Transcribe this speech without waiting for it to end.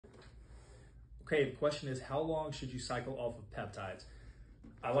Okay, the question is, how long should you cycle off of peptides?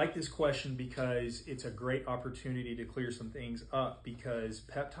 I like this question because it's a great opportunity to clear some things up, because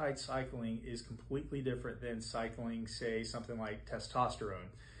peptide cycling is completely different than cycling, say, something like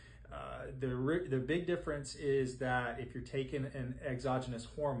testosterone. The big difference is that if you're taking an exogenous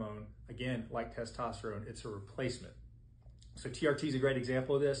hormone, again, like testosterone, it's a replacement. So TRT is a great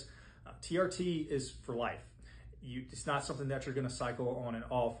example of this. TRT is for life. It's not something that you're going to cycle on and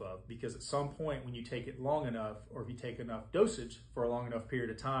off of, because at some point when you take it long enough, or if you take enough dosage for a long enough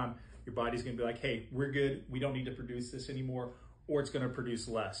period of time, your body's going to be like, hey, we're good. We don't need to produce this anymore, or it's going to produce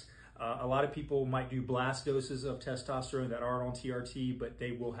less. A lot of people might do blast doses of testosterone that aren't on TRT, but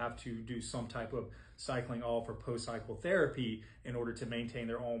they will have to do some type of cycling off or post-cycle therapy in order to maintain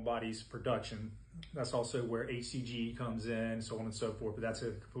their own body's production. That's also where HCG comes in, so on and so forth, but that's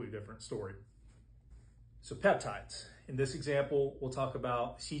a completely different story. So peptides. In this example, we'll talk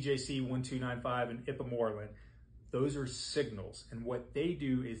about CJC-1295 and Ipamorelin. Those are signals, and what they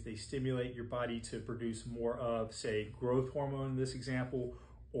do is they stimulate your body to produce more of, say, growth hormone in this example,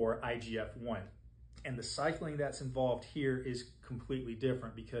 or IGF-1. And the cycling that's involved here is completely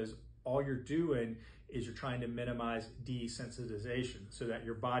different, because all you're doing is you're trying to minimize desensitization so that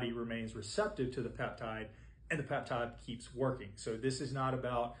your body remains receptive to the peptide and the peptide keeps working. So this is not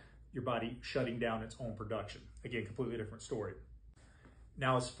about your body shutting down its own production. Again, completely different story.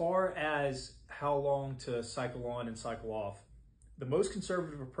 Now, as far as how long to cycle on and cycle off, the most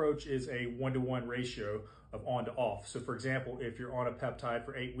conservative approach is a 1-to-1 ratio of on to off. So for example, if you're on a peptide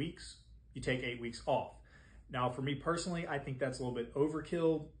for 8 weeks, you take 8 weeks off. Now, for me personally, I think that's a little bit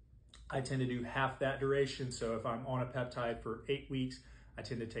overkill. I tend to do half that duration. So if I'm on a peptide for 8 weeks, I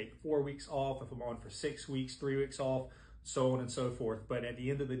tend to take 4 weeks off. If I'm on for 6 weeks, 3 weeks off, so on and so forth. But at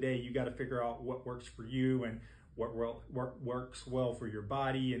the end of the day, you got to figure out what works for you and what works well for your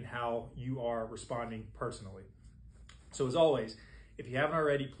body and how you are responding personally. So as always, if you haven't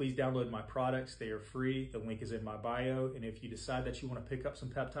already, please download my products. They are free. The link is in my bio. And if you decide that you want to pick up some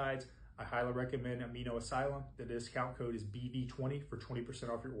peptides, I highly recommend Amino Asylum. The discount code is BB20 for 20%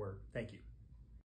 off your order. Thank you.